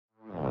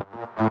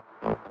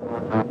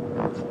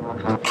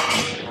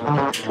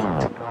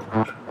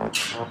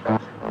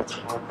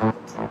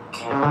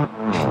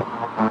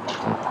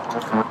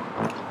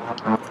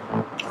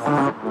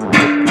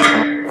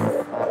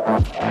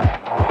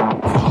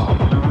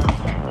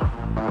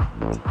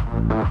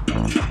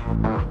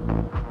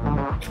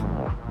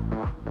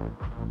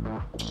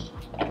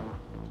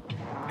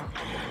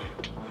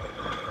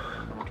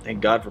Thank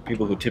God for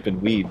people who tip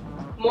in weed.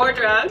 More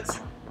drugs?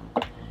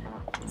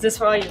 Is this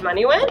where all your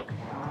money went?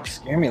 Don't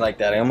scare me like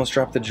that. I almost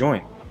dropped the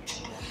joint.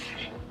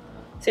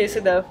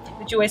 Seriously though,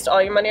 did you waste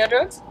all your money on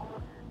drugs?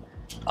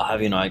 I'll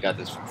have you know I got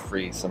this for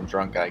free. Some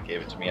drunk guy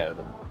gave it to me out of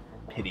the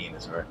pity in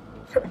his heart.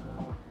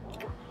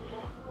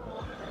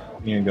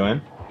 You gonna go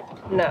in?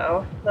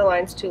 No, the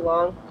line's too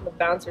long. The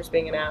bouncer's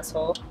being an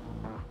asshole.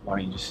 Why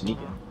don't you just sneak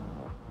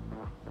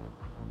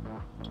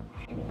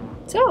in?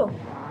 So,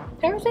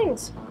 how are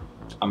things?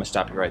 I'm gonna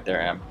stop you right there,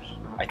 Em.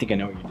 I think I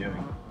know what you're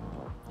doing.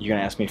 You're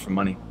gonna ask me for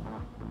money.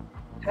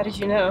 How did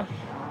you know?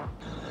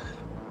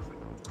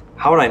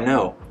 How would I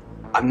know?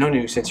 I've known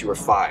you since you were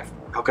 5.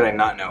 How could I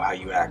not know how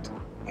you act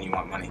when you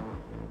want money?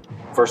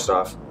 First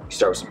off, you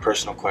start with some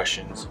personal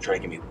questions, try to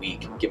get me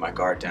weak, get my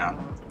guard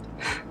down.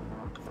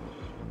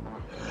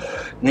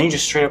 And then you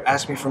just straight up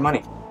ask me for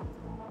money.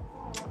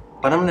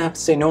 But I'm gonna have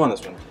to say no on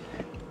this one,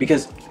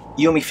 because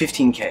you owe me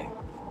 15K.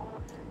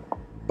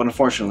 But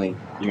unfortunately,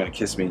 you're gonna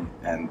kiss me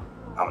and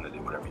I'm gonna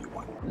do whatever you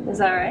want. Is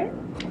that right?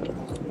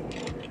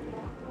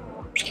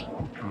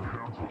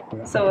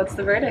 So what's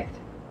the verdict?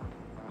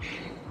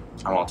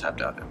 I'm all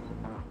tapped out now.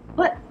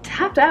 What?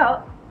 Tapped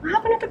out? What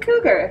happened at the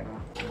Cougar?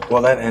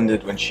 Well, that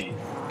ended when she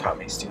caught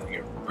me stealing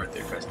your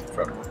birthday present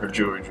from her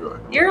jewelry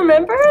drawer. You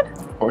remembered?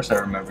 Of course I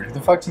remembered. Who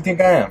the fuck do you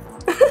think I am?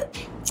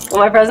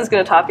 Well, my present's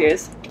gonna top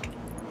yours.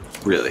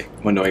 Really?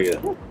 When do I get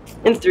it?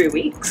 In 3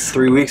 weeks.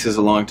 3 weeks is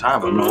a long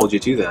time. I'm gonna hold you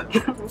to that.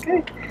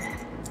 Okay.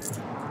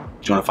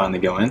 Do you wanna finally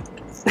go in?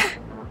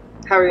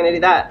 How are we gonna do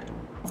that?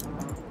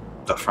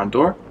 The front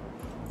door?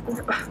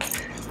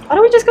 Why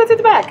don't we just go through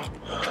the back?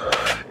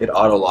 It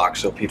auto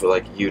locks so people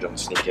like you don't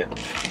sneak in.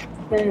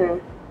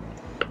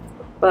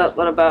 But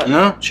what about...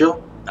 No,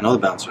 chill. I know the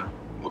bouncer.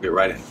 We'll get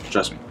right in.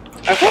 Trust me.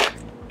 Okay.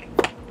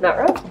 Not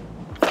wrong.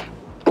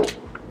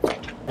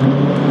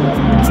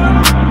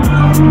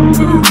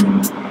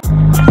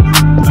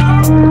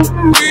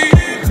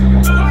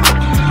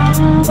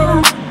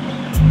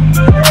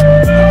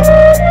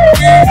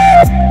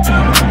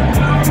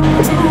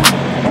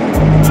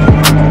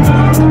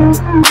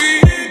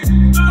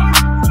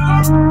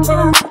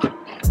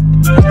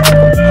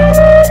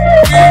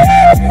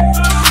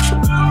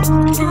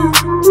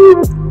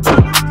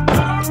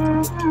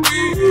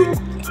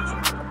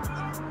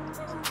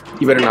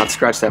 You better not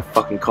scratch that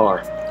fucking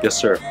car. Yes,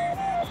 sir.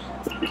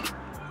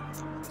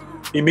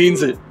 He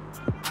means it.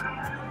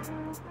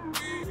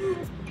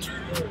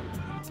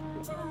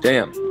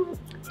 Damn,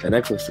 that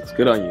necklace looks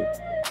good on you.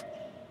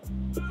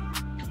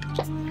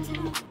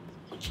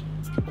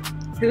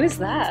 Who is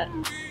that?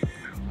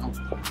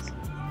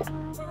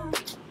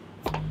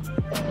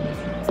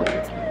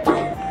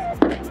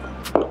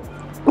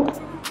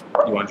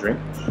 You want a drink?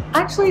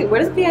 Actually,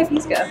 where do the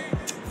VIPs go? I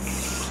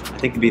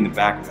think it'd be in the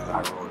back of the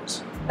high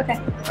rollers. Okay,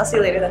 I'll see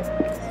you later then.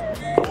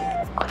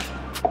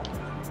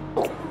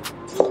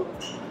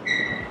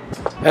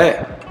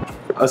 Hey,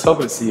 I was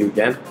hoping to see you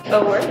again.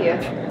 Oh, were you?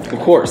 Of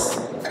course.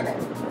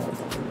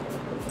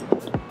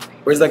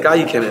 Where's that guy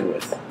you came in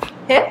with?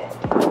 Him?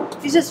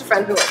 He's just a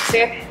friend who works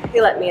here.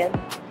 He let me in.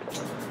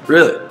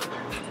 Really?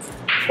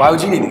 Why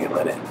would you need to get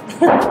let in?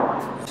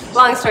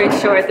 Long story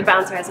short, the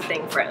bouncer has a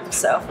thing for him,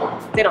 so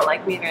they don't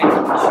like me very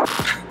much.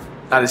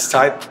 Not his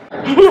type?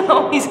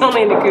 No, he's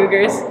only into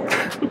cougars.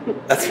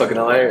 That's fucking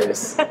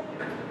hilarious.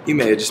 You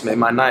may have just made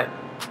my night.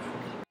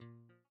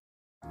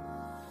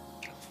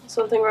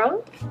 Something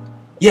wrong?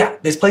 Yeah,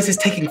 this place is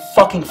taking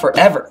fucking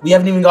forever. We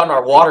haven't even gotten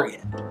our water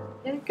yet.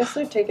 Yeah, I guess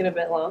they're taking a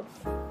bit long.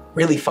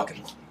 Really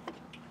fucking long.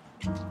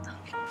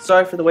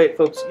 Sorry for the wait,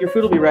 folks. Your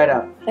food will be right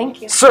out.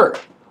 Thank you. Sir,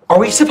 are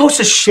we supposed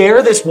to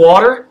share this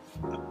water?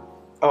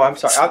 Oh, I'm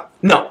sorry.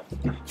 No.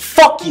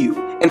 Fuck you,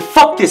 and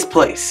fuck this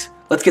place.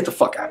 Let's get the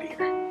fuck out of here.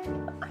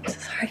 I'm so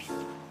sorry.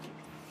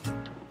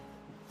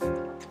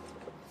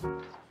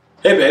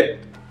 Hey, babe.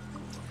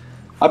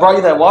 I brought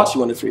you that watch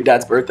you wanted for your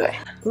dad's birthday.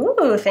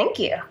 Ooh, thank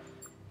you.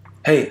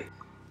 Hey,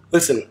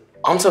 listen,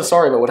 I'm so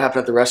sorry about what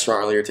happened at the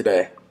restaurant earlier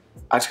today.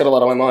 I just got a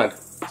lot on my mind.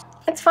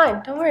 It's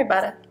fine. Don't worry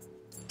about it.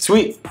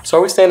 Sweet. So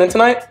are we staying in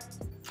tonight?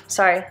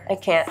 Sorry, I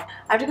can't.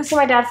 I have to go see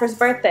my dad for his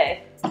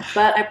birthday.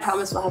 But I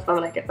promise we'll have fun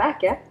when I get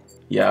back, yeah?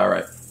 Yeah,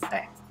 alright.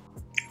 Alright.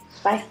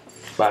 Bye.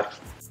 Bye.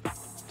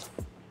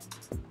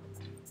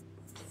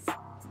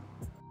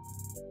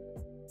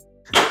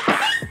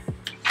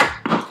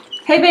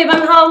 Hey babe,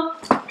 I'm home.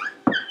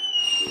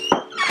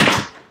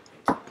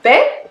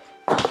 Babe?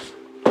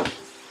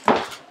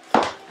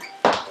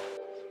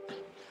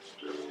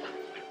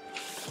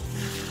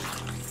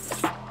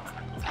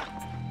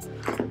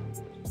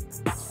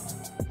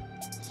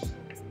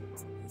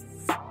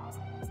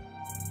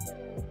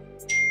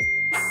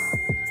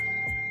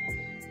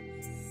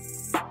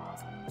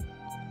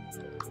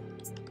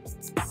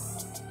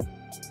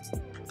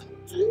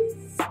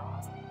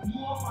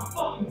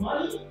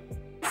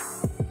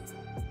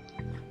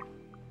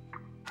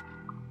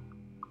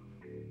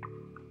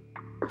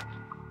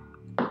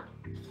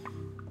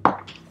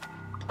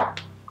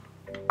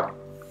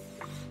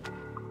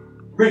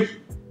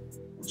 Ricky,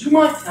 would you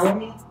mind telling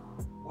me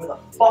where the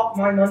fuck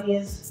my money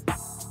is?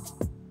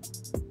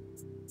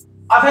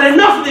 I've had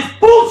enough of this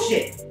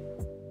bullshit!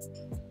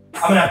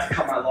 I'm gonna have to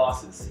cut my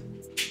losses.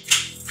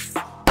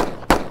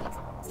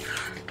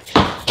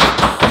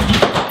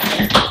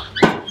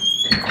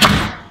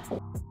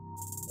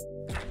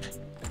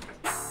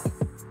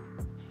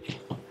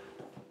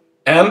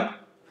 M?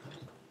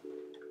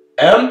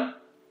 M?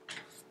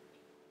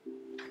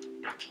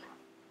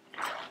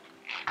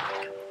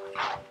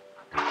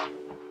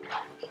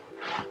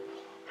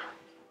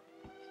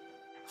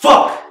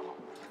 Fuck!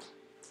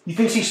 You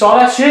think she saw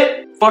that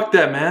shit? Fuck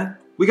that, man.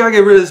 We gotta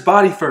get rid of this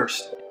body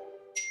first.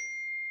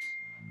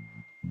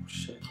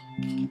 Shit.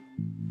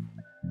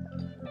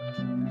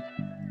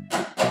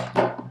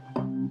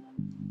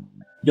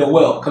 Yo,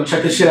 Will, come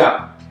check this shit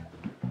out.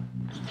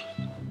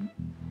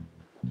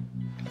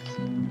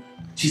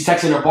 She's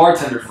texting her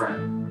bartender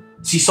friend.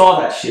 She saw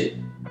that shit.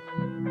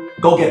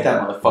 Go get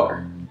that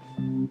motherfucker.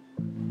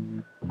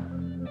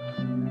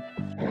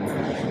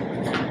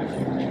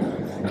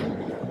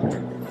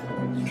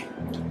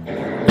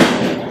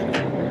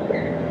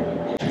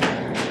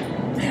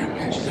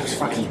 Man, she looks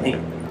fucking late.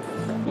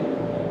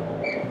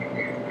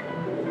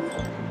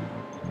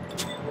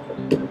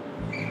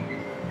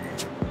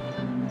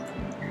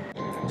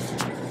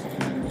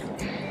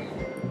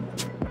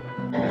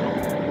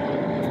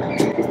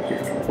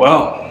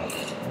 Well,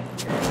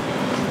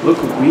 look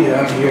what we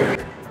have here.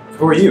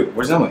 Who are you?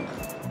 Where's Emily?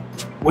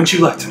 Wouldn't you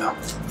like to know?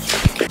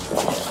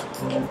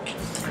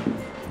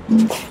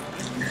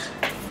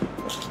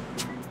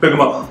 Pick him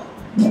up.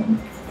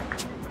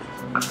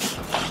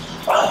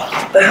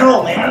 What the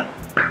hell, man?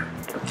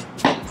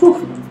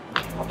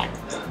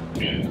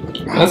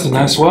 That's a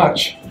nice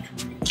watch.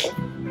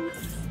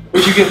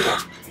 Where'd you get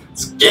that?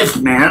 It's a gift,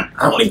 man.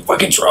 I don't need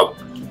fucking trouble.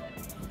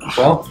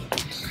 Well,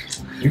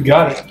 you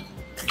got it.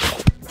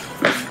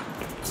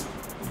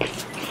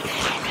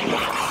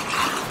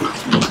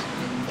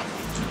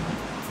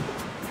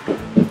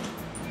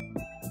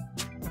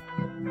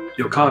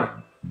 Yo,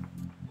 Connor,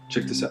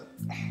 check this out.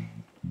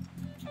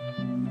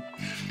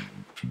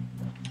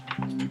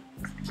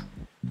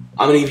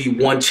 I'm gonna give you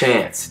one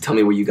chance to tell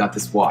me where you got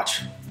this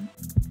watch.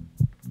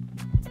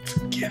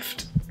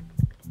 Gift.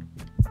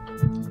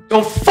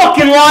 Don't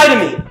fucking lie to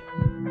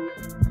me!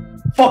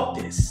 Fuck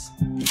this.